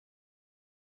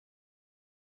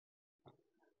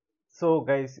So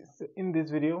guys, in this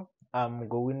video I'm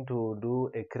going to do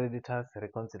a creditors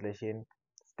reconciliation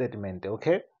statement.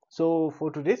 Okay, so for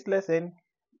today's lesson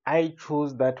I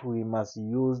chose that we must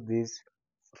use this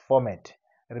format.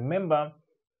 Remember,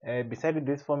 beside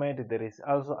this format there is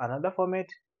also another format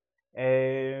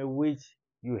which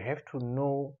you have to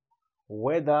know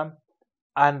whether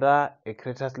under a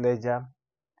creditors ledger,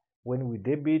 when we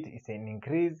debit it's an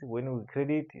increase, when we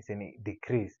credit it's a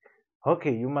decrease.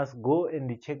 Okay, you must go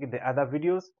and check the other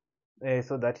videos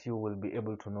so that you will be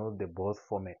able to know the both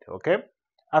format. Okay,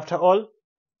 after all,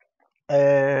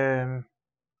 this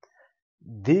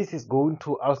is going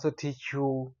to also teach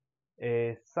you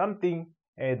something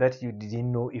that you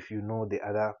didn't know if you know the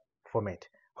other format.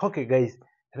 Okay guys,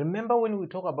 remember when we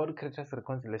talk about creditors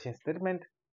reconciliation statement,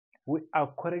 we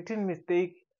are correcting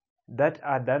mistakes that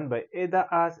are done by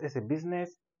either us as a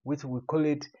business, which we call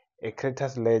it a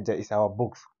creditors ledger, is our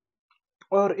books,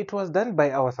 or it was done by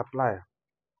our supplier.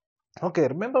 Okay,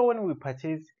 remember when we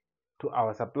purchase to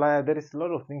our supplier, there is a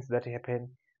lot of things that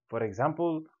happen. For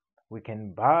example, we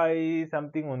can buy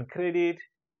something on credit,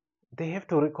 they have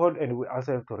to record and we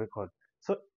also have to record.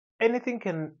 So anything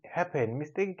can happen,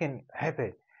 mistake can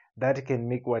happen, that can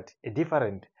make what a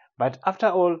different. But after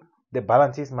all, the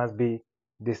balances must be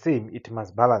the same, it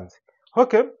must balance.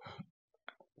 Okay,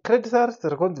 creditors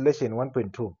reconciliation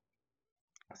 1.2.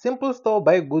 Simple store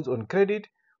buy goods on credit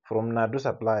from Nadu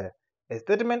supplier. A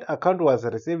statement account was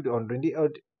received on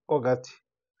 28 August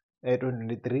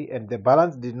 2023 and the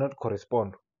balance did not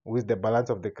correspond with the balance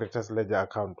of the creditors ledger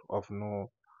account of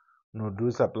Nadu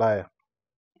supplier.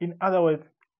 In other words,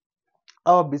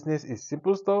 our business is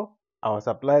Simple Store. Our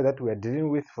supplier that we are dealing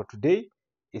with for today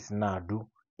is Nadu.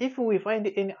 If we find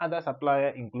any other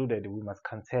supplier included, we must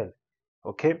cancel.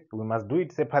 Okay, we must do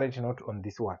it separate, not on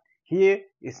this one. Here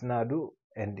is Nadu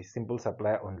and the Simple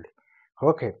supplier only.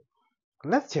 Okay,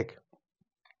 let's check.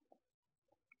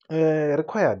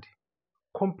 Required.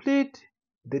 Complete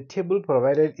the table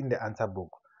provided in the answer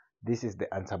book. This is the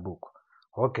answer book.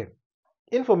 Okay,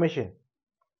 information.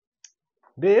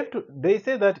 They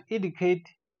say that indicate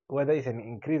whether it's an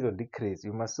increase or decrease.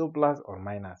 You must show plus or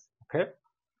minus. Okay,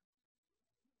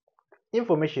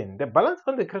 information. The balance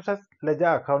on the creditors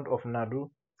ledger account of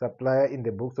Nadu supplier in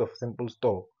the books of Simple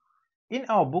Store. In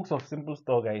our books of Simple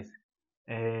Store, guys,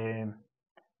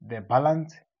 the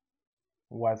balance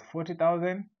was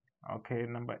 40,000. Okay,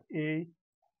 number A,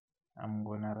 I'm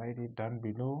gonna write it down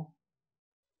below.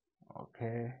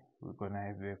 Okay, we're gonna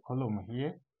have a column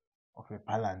here of a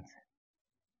balance.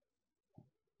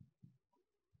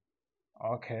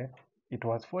 Okay, it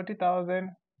was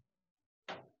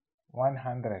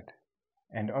 40,100,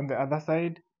 and on the other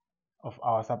side of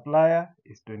our supplier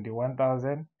is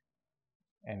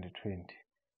 21,020.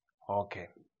 Okay,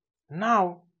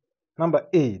 now number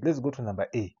A, let's go to number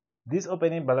A. This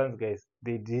opening balance, guys,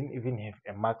 they didn't even have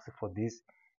a marks for this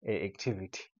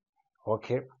activity.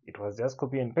 Okay, it was just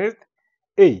copy and paste.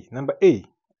 A, number A,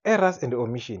 errors and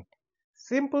omission.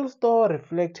 Simple Store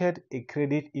reflected a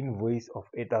credit invoice of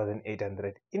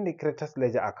 8,800 in the creditors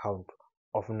ledger account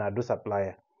of Nadu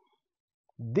supplier.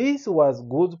 This was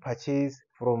goods purchased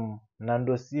from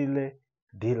Nandosile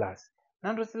dealers.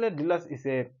 Nandosile dealers is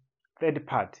a third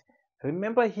party.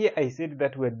 Remember here I said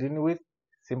that we're dealing with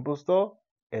Simple Store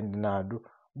and Nadu.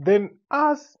 Then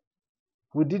us,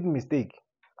 we did mistake.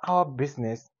 Our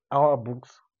business, our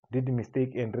books did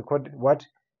mistake and record what?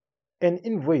 An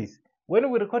invoice. When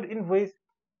we record invoice,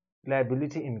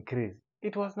 liability increase.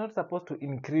 It was not supposed to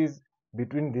increase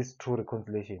between these two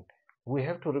reconciliation. We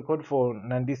have to record for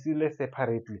Nandisile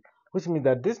separately, which means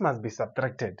that this must be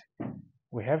subtracted.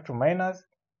 We have to minus,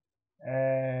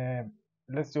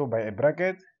 let's show by a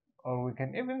bracket, or we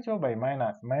can even show by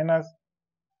minus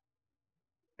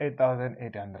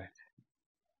 8,800.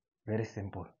 Very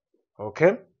simple.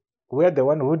 Okay, we are the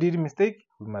one who did mistake,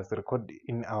 we must record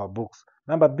in our books.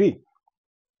 Number B,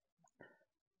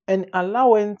 an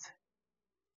allowance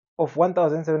of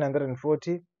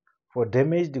 1,740 for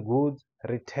damaged goods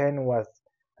return was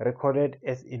recorded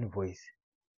as invoice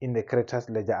in the creditors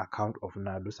ledger account of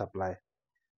Nadu supply.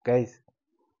 Guys,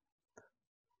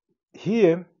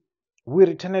 here we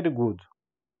returned goods,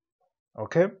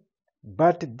 okay,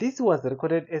 but this was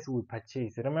recorded as we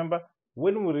purchase. Remember,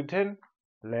 when we return,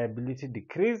 liability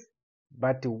decrease,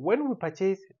 but when we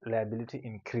purchase, liability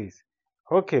increase.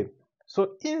 Okay,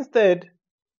 so instead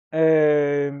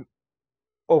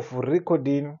of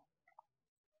recording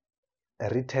a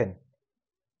return,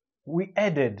 we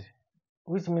added,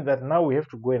 which means that now we have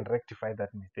to go and rectify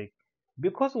that mistake.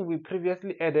 Because we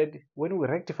previously added, when we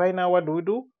rectify now, what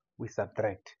do? We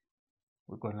subtract.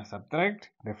 We're going to subtract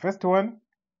the first one,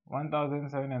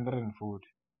 1,740.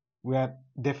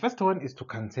 The first one is to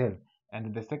cancel,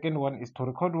 and the second one is to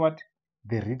record what?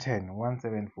 The return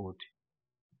 1740.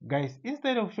 Guys,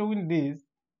 instead of showing this,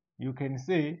 you can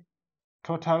say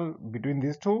total between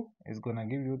these two is gonna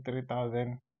give you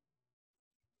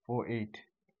 3048.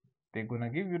 They're gonna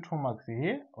give you 2 marks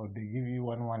here, or they give you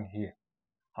 1 here.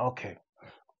 Okay,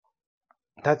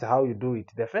 that's how you do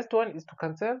it. The first one is to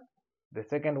cancel, the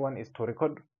second one is to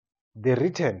record the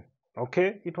return.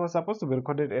 Okay, it was supposed to be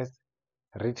recorded as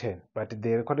return, but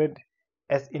they recorded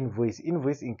as invoice.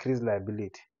 Invoice increased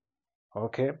liability.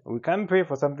 Okay, we can't pay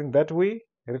for something that we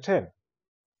return.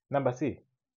 Number C,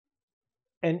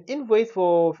 an invoice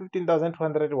for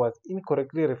 15,200 was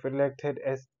incorrectly reflected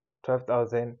as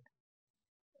 12,000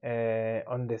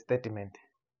 on the statement.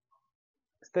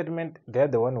 They're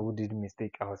the one who did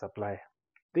mistake, our supplier.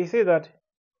 They say that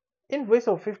invoice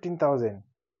of 15,000,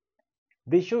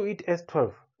 they show it as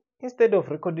 12. Instead of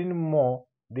recording more,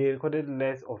 they recorded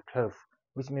less of 12,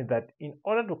 which means that in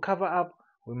order to cover up,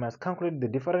 we must calculate the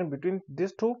difference between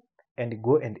these two and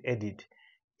go and add it.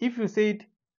 If you said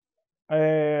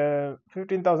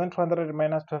 15,200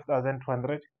 minus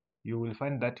 12,200, you will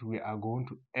find that we are going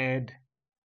to add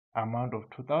amount of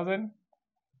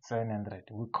 2,700.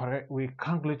 We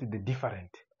calculate the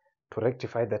difference to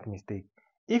rectify that mistake.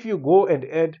 If you go and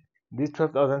add this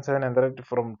 12,700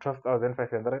 from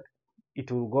 12,500,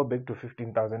 it will go back to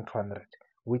 15,200,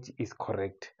 which is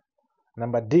correct.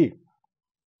 Number D,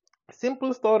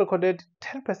 Simple Store recorded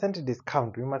 10%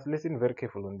 discount. We must listen very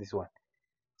carefully on this one.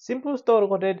 Simple Store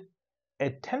recorded a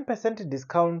 10%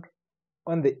 discount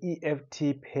on the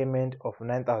EFT payment of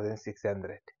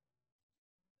 9,600.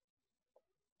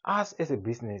 Us as a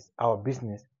business, our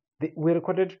business, we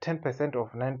recorded 10%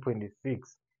 of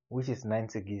 9.6, which is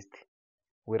 960.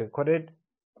 We recorded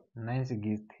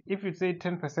 960. If you say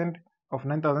 10% of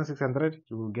 9,600,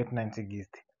 you will get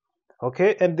 960.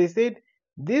 Okay, and they said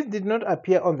this did not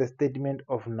appear on the statement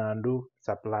of Nandu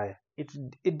supplier. It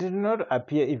did not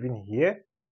appear even here.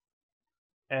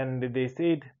 And they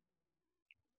said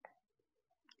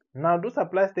Nandu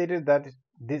supplier stated that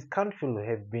discount should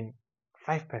have been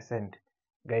 5%.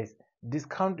 Guys,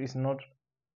 discount is not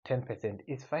 10%,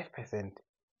 it's 5%.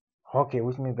 Okay,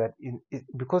 which means that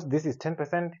because this is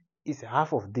 10%, it's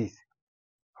half of this.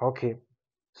 Okay,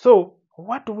 so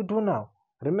what do we do now?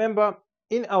 Remember,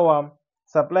 in our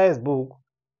supplier's book,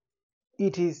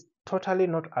 it is totally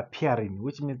not appearing,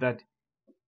 which means that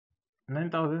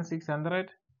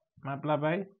 9,600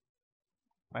 multiplied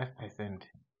by 5%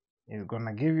 is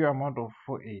gonna give you amount of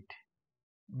 48.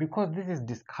 Because this is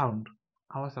discount,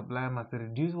 our supplier must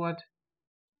reduce what?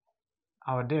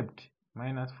 Our debt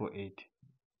minus 48.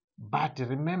 But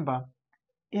remember,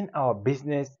 in our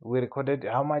business, we recorded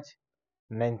how much?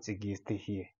 960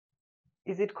 here.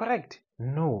 Is it correct?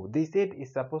 No, they said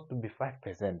it's supposed to be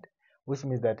 5%, which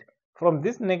means that from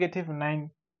this negative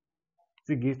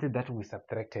 960 that we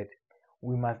subtracted,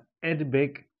 we must add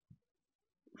back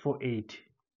 48,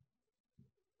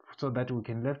 so that we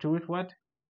can left with what?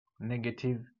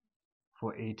 Negative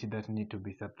 48 that need to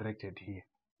be subtracted here.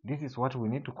 This is what we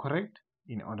need to correct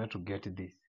in order to get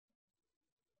this.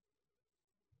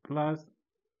 Plus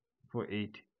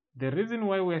 48. The reason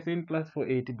why we are saying plus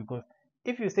 48 because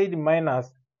if you say the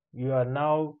minus, you are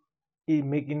now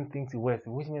making things worse,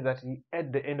 which means that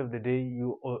at the end of the day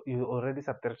you already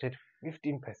subtracted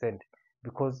 15%,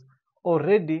 because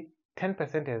already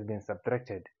 10% has been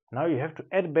subtracted. Now you have to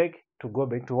add back to go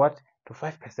back to what? To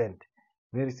 5%.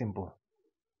 Very simple.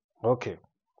 Okay.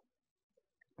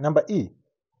 Number E,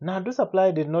 Nadu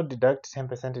supplier did not deduct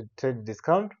 10% trade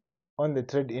discount on the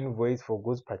trade invoice for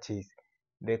goods purchased.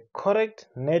 The correct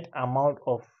net amount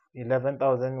of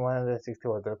 11,160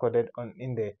 was recorded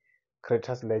in the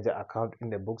creditors ledger account in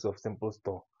the books of Simple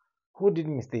Store. Who did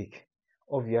mistake?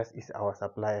 Obvious is our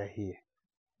supplier here.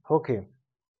 Okay,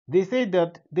 they say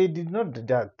that they did not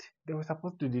deduct. They were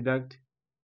supposed to deduct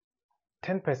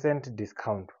 10%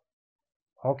 discount.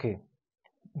 Okay,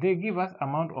 they give us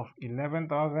amount of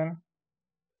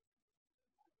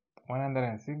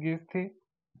 11,160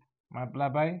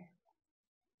 multiplied by,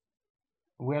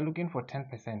 we are looking for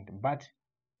 10%, but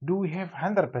do we have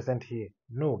 100% here?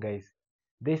 No, guys.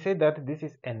 They say that this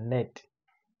is a net.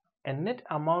 A net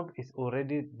amount is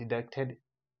already deducted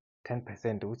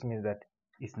 10%, which means that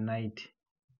it's 90%,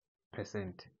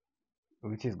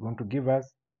 which is going to give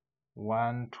us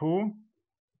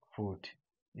 1,240.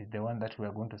 Is the one that we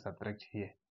are going to subtract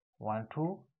here.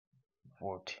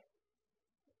 1,240.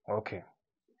 Okay.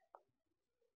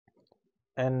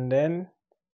 And then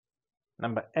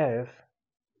number F.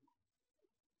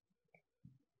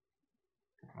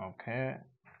 Okay,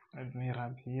 let me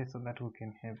wrap here so that we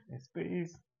can have a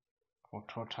space. for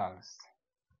totals.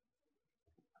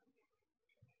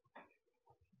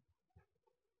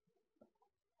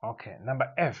 Okay,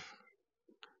 number F.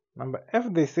 Number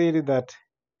F, they said that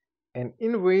an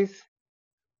invoice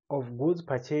of goods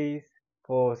purchased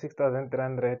for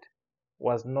 6,300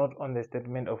 was not on the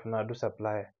statement of Nadu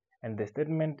supplier, and the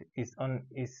statement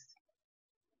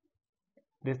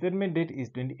the statement date is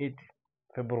 28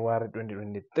 February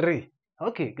 2023.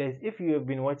 Okay, guys, if you have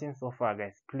been watching so far,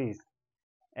 guys, please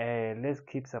let's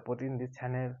keep supporting this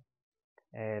channel.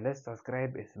 Let's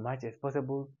subscribe as much as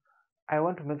possible. I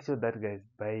want to make sure that, guys,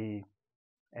 by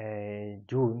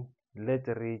June, let's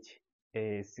reach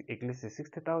at least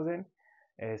 60,000,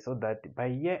 so that by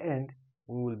year end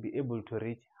we will be able to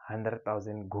reach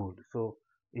 100,000 gold. So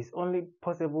it's only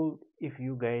possible if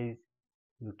you guys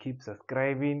you keep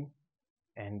subscribing,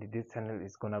 and this channel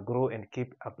is gonna grow and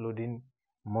keep uploading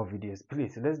more videos.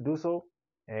 Please, let's do so.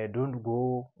 Don't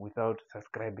go without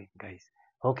subscribing, guys.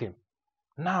 Okay,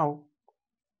 now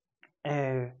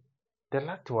the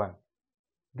last one.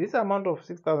 This amount of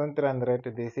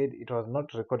 6,300, they said it was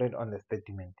not recorded on the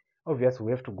statement. Obviously,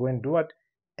 we have to go and do it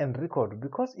and record,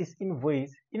 because it's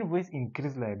invoice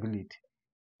increase liability.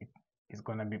 It's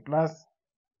gonna be plus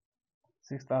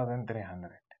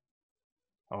 6,300.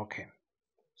 Okay,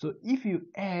 so if you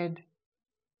add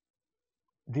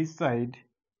this side,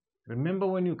 remember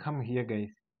when you come here,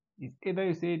 guys, it's either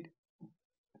you said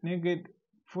negative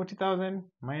 40,000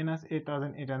 minus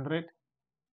 8,800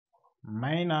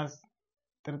 minus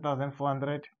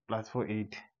 3,400 plus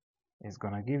 48 is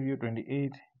gonna give you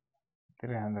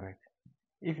 28,300.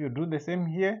 If you do the same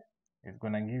here, it's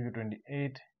gonna give you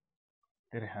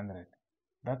 28,300.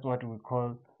 That's what we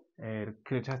call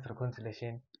creditors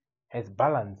reconciliation has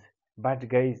balance. But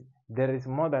guys, there is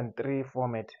more than 3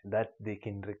 formats that they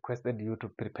can requested you to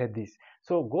prepare this.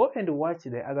 So go and watch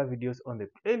the other videos on the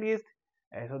playlist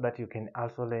so that you can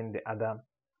also learn the other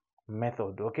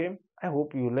method. Okay, I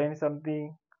hope you learn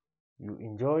something, you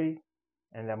enjoy,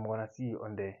 and I'm gonna see you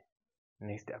on the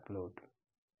next upload.